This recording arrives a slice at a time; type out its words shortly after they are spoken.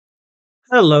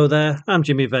Hello there, I'm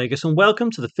Jimmy Vegas and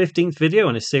welcome to the 15th video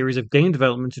in a series of game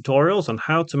development tutorials on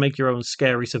how to make your own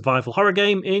scary survival horror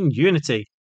game in Unity.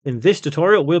 In this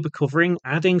tutorial we'll be covering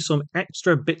adding some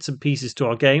extra bits and pieces to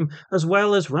our game, as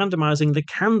well as randomizing the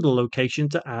candle location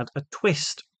to add a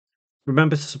twist.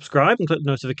 Remember to subscribe and click the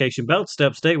notification bell to stay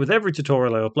up to date with every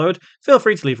tutorial I upload. Feel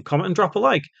free to leave a comment and drop a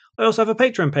like. I also have a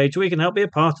Patreon page where you can help be a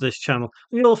part of this channel,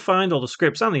 and you'll find all the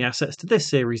scripts and the assets to this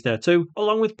series there too,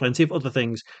 along with plenty of other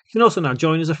things. You can also now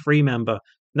join as a free member.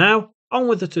 Now, on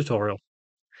with the tutorial.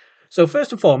 So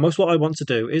first and foremost, what I want to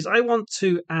do is I want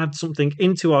to add something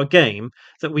into our game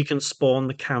that we can spawn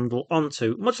the candle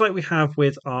onto, much like we have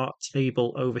with our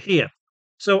table over here.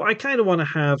 So I kind of want to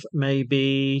have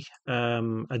maybe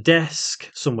a desk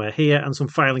somewhere here and some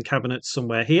filing cabinets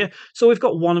somewhere here. So we've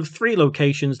got one of three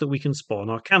locations that we can spawn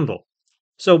our candle.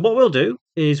 So what we'll do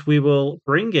is we will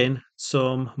bring in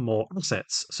some more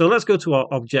assets. So let's go to our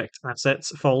object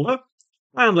assets folder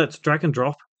and let's drag and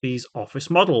drop these office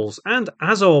models. And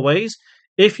as always,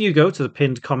 if you go to the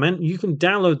pinned comment, you can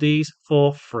download these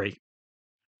for free.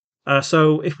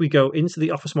 So if we go into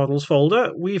the office models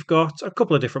folder, we've got a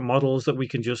couple of different models that we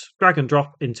can just drag and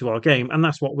drop into our game, and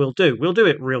that's what we'll do. We'll do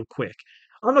it real quick.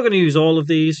 I'm not going to use all of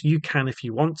these. You can if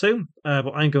you want to,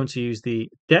 but I'm going to use the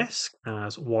desk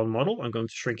as one model. I'm going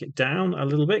to shrink it down a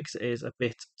little bit because it is a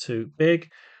bit too big.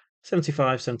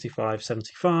 75, 75,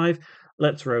 75.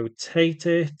 Let's rotate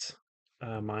it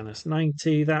minus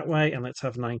 90 that way, and let's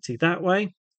have 90 that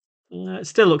way. It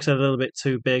still looks a little bit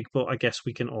too big, but I guess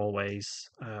we can always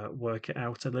work it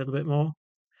out a little bit more.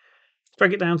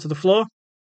 Drag it down to the floor.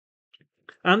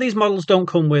 And these models don't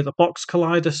come with a box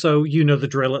collider, so you know the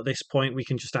drill at this point. We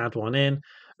can just add one in.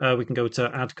 We can go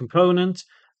to add component,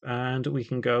 and we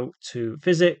can go to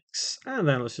physics, and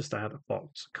then let's just add a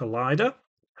box collider.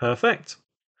 Perfect.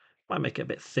 Might make it a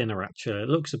bit thinner, actually. It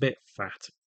looks a bit fat.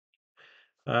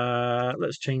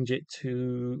 Let's change it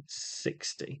to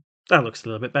 60. That looks a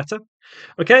little bit better.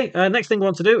 Okay, next thing I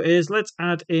want to do is let's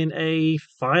add in a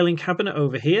filing cabinet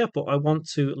over here, but I want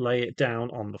to lay it down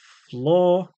on the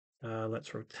floor.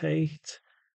 Let's rotate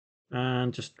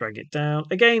and just drag it down.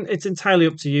 Again, it's entirely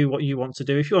up to you what you want to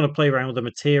do. If you want to play around with the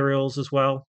materials as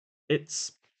well,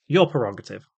 it's your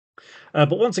prerogative.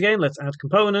 But once again, let's add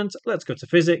component, let's go to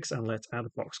physics, and let's add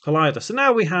a box collider. So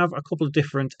now we have a couple of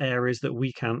different areas that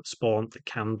we can spawn the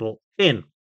candle in.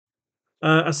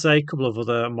 I say a couple of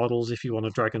other models if you want to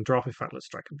drag and drop. In fact, let's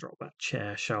drag and drop that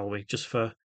chair, shall we? Just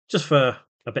for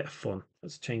a bit of fun.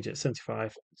 Let's change it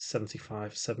 75,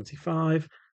 75, 75.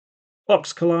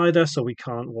 Box collider, so we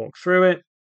can't walk through it.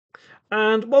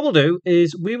 And what we'll do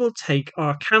is we will take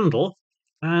our candle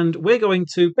and we're going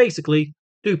to basically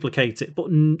duplicate it, but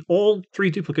all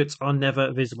three duplicates are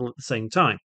never visible at the same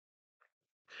time.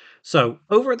 So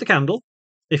over at the candle,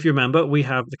 if you remember, we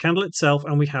have the candle itself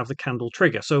and we have the candle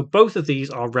trigger. So both of these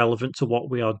are relevant to what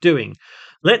we are doing.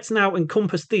 Let's now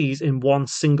encompass these in one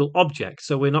single object,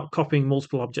 so we're not copying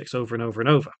multiple objects over and over and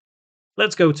over.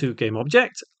 Let's go to game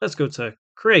object, let's go to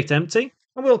create empty,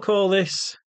 and we'll call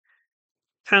this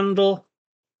candle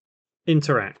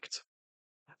interact.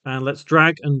 And let's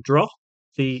drag and drop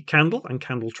the candle and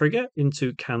candle trigger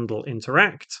into candle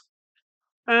interact.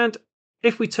 And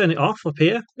if we turn it off up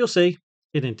here, you'll see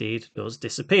it indeed does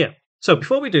disappear. So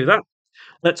before we do that,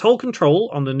 let's hold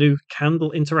control on the new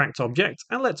candle interact object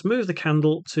and let's move the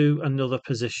candle to another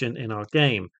position in our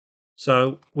game.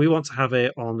 So we want to have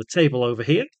it on the table over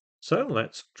here. So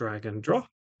let's drag and drop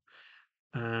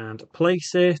and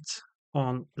place it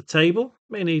on the table.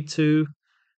 May need to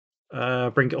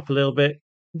bring it up a little bit.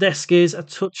 Desk is a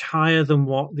touch higher than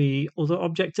what the other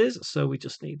object is, so we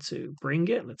just need to bring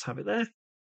it. Let's have it there.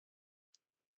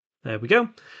 There we go.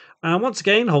 And once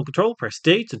again, hold control, press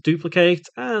D to duplicate,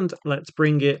 and let's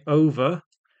bring it over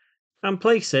and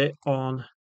place it on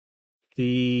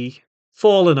the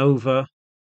fallen over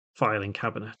filing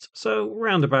cabinet. So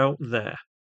round about there.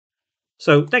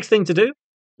 So next thing to do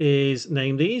is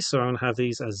name these. So I'm going to have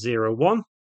these as 01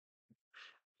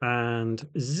 and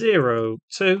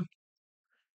 02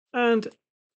 and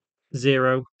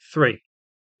 03.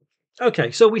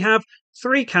 Okay, so we have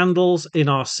three candles in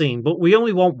our scene, but we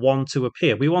only want one to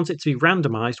appear. We want it to be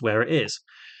randomized where it is.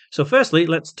 So firstly,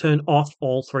 let's turn off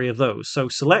all three of those. So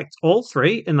select all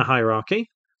three in the hierarchy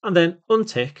and then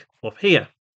untick up here.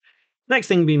 Next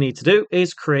thing we need to do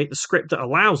is create the script that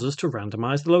allows us to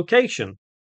randomize the location.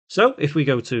 So if we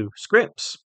go to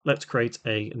scripts, let's create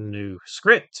a new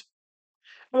script.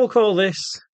 And we'll call this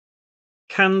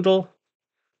candle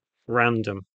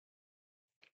random.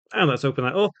 And let's open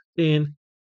that up in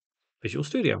Visual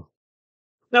Studio.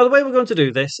 Now, the way we're going to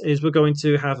do this is we're going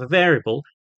to have a variable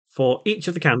for each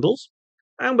of the candles,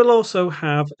 And we'll also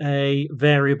have a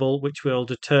variable which will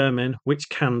determine which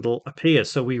candle appears.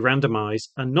 So we randomize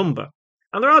a number.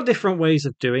 And there are different ways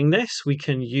of doing this. We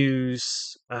can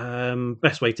use,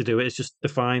 best way to do it is just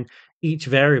define each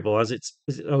variable as its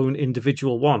own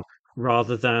individual one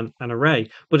rather than an array.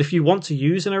 But if you want to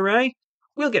use an array,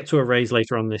 we'll get to arrays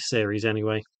later on in this series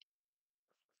anyway.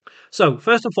 So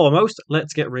first and foremost,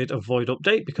 let's get rid of void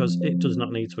update because it does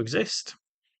not need to exist.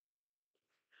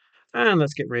 And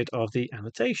let's get rid of the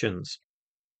annotations.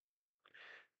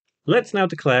 Let's now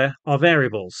declare our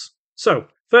variables. So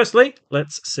firstly,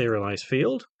 let's serialize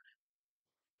field.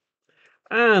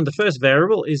 And the first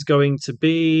variable is going to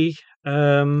be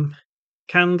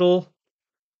candle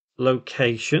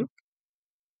location.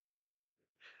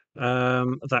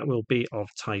 That will be of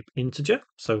type integer.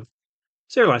 So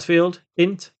serialize field,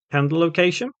 int candle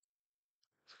location.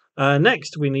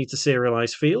 Next, we need to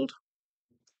serialize field.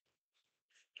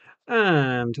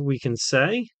 And we can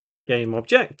say game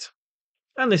object.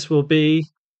 And this will be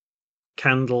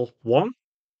candle 1.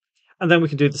 And then we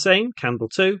can do the same, candle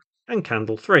 2 and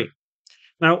candle 3.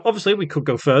 Now, obviously, we could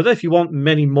go further. If you want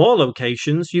many more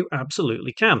locations, you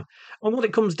absolutely can. And what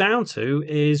it comes down to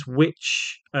is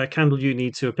which candle you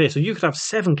need to appear. So you could have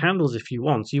 7 candles if you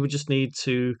want. You would just need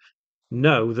to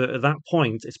know that at that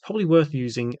point, it's probably worth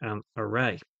using an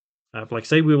array. Like I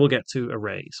say, we will get to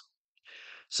arrays.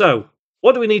 So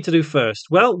what do we need to do first?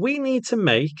 Well, we need to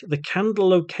make the candle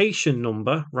location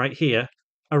number right here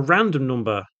a random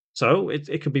number. So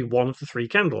it could be one of the 3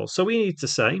 candles. So we need to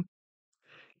say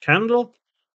candle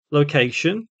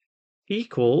location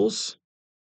equals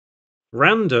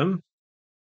random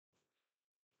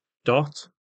dot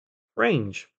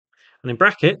range. And in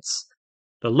brackets,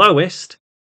 the lowest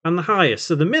and the highest.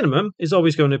 So the minimum is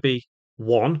always going to be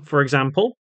 1, for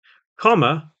example,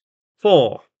 comma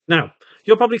 4. Now,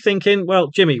 you're probably thinking, well,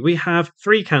 Jimmy, we have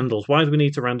 3 candles. Why do we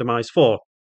need to randomize 4?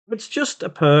 It's just a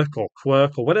perk or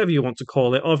quirk or whatever you want to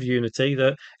call it of Unity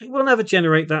that it will never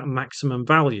generate that maximum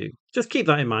value. Just keep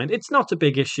that in mind. It's not a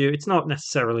big issue. It's not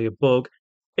necessarily a bug.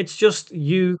 It's just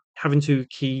you having to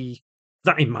keep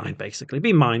that in mind, basically.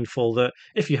 Be mindful that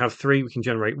if you have 3, we can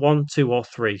generate 1, 2, or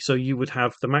 3. So you would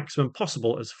have the maximum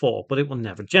possible as 4, but it will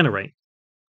never generate.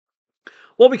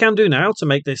 What we can do now to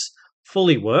make this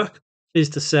fully work is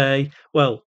to say,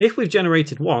 well, if we've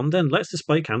generated 1, then let's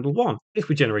display candle 1. If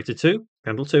we generated 2,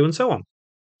 candle 2, and so on.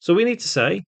 So we need to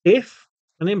say if,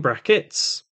 and in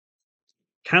brackets,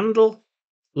 candle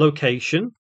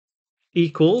location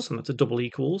equals, and that's a double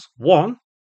equals, 1,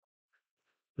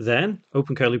 then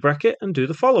open curly bracket and do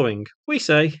the following. We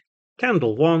say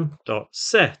candle1 dot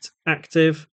set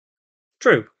active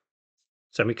true,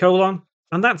 semicolon,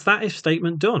 and that's that if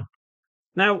statement done.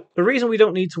 Now, the reason we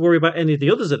don't need to worry about any of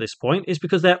the others at this point is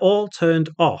because they're all turned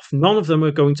off. None of them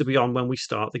are going to be on when we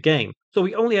start the game. So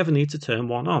we only ever need to turn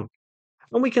one on.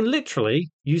 And we can literally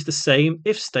use the same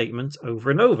if statement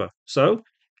over and over. So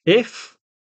if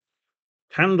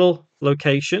candle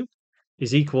location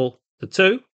is equal to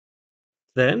 2,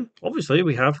 then obviously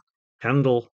we have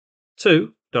candle2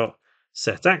 dot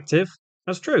set active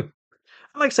as true.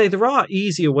 Like I say, there are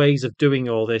easier ways of doing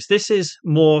all this. This is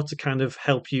more to kind of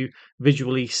help you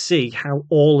visually see how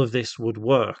all of this would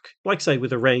work. Like I say,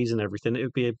 with arrays and everything, it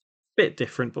would be a bit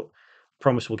different, but I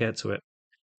promise we'll get to it.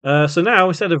 So now,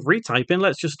 instead of retyping,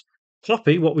 let's just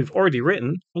copy what we've already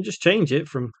written and just change it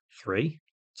from 3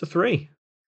 to 3.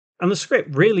 And the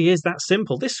script really is that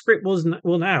simple. This script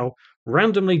will now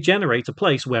randomly generate a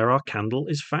place where our candle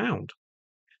is found.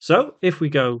 So if we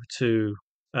go to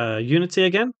Unity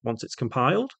again, once it's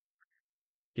compiled,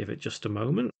 give it just a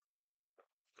moment.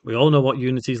 We all know what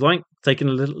Unity's like, taking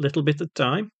a little bit of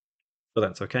time, but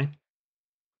that's okay.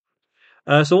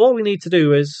 So all we need to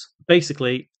do is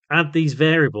basically add these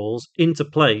variables into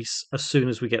place as soon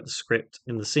as we get the script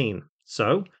in the scene.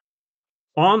 So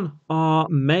on our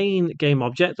main game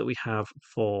object that we have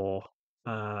for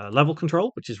level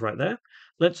control, which is right there,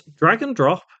 let's drag and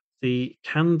drop the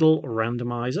candle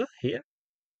randomizer here.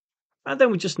 And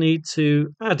then we just need to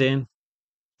add in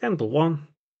candle 1,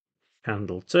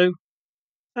 candle 2,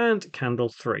 and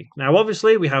candle 3. Now,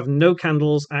 obviously, we have no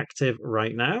candles active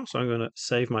right now, so I'm going to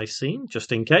save my scene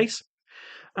just in case.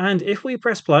 And if we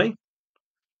press play,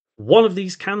 one of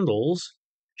these candles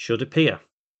should appear.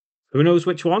 Who knows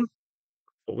which one?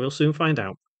 But we'll soon find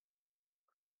out.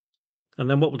 And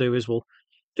then what we'll do is we'll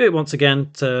do it once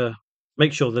again to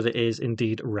make sure that it is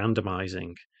indeed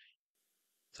randomizing.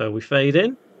 So we fade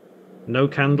in, no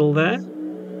candle there.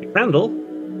 The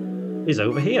candle is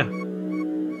over here.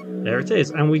 There it is,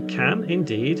 and we can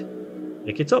indeed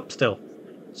pick it up still.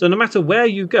 So no matter where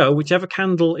you go, whichever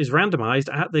candle is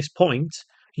randomized at this point,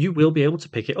 you will be able to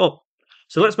pick it up.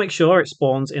 So let's make sure it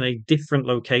spawns in a different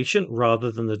location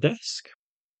rather than the desk.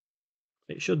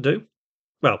 It should do.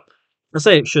 Well, I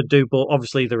say it should do, but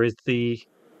obviously there is the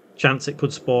chance it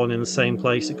could spawn in the same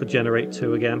place. It could generate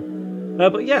two again.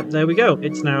 But yeah, there we go.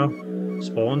 It's now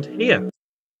spawned here.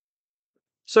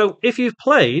 So if you've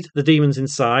played the Demons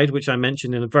Inside, which I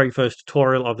mentioned in the very first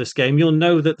tutorial of this game, you'll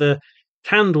know that the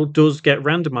candle does get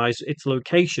randomized its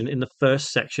location in the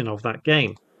first section of that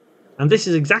game. And this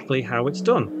is exactly how it's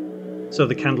done. So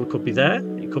the candle could be there,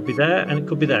 it could be there, and it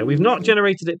could be there. We've not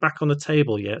generated it back on the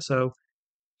table yet, so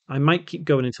I might keep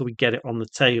going until we get it on the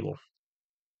table.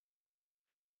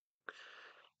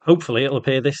 Hopefully it'll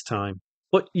appear this time.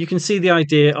 But you can see the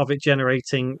idea of it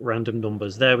generating random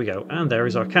numbers. There we go. And there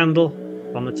is our candle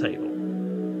on the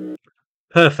table.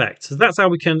 Perfect. So that's how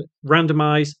we can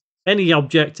randomize any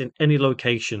object in any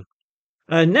location.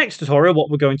 Next tutorial, what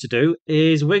we're going to do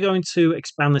is we're going to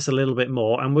expand this a little bit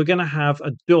more, and we're going to have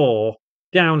a door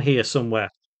down here somewhere.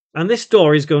 And this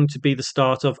door is going to be the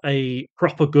start of a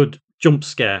proper good jump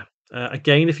scare.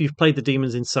 Again, if you've played the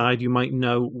Demons Inside, you might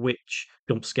know which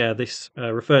jump scare this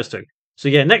refers to. So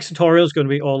yeah, next tutorial is going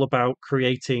to be all about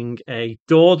creating a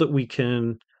door that we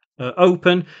can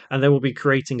open, and then we'll be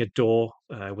creating a door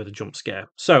with a jump scare.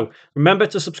 So remember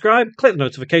to subscribe, click the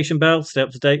notification bell, stay up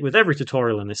to date with every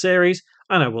tutorial in the series,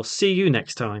 and I will see you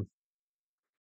next time.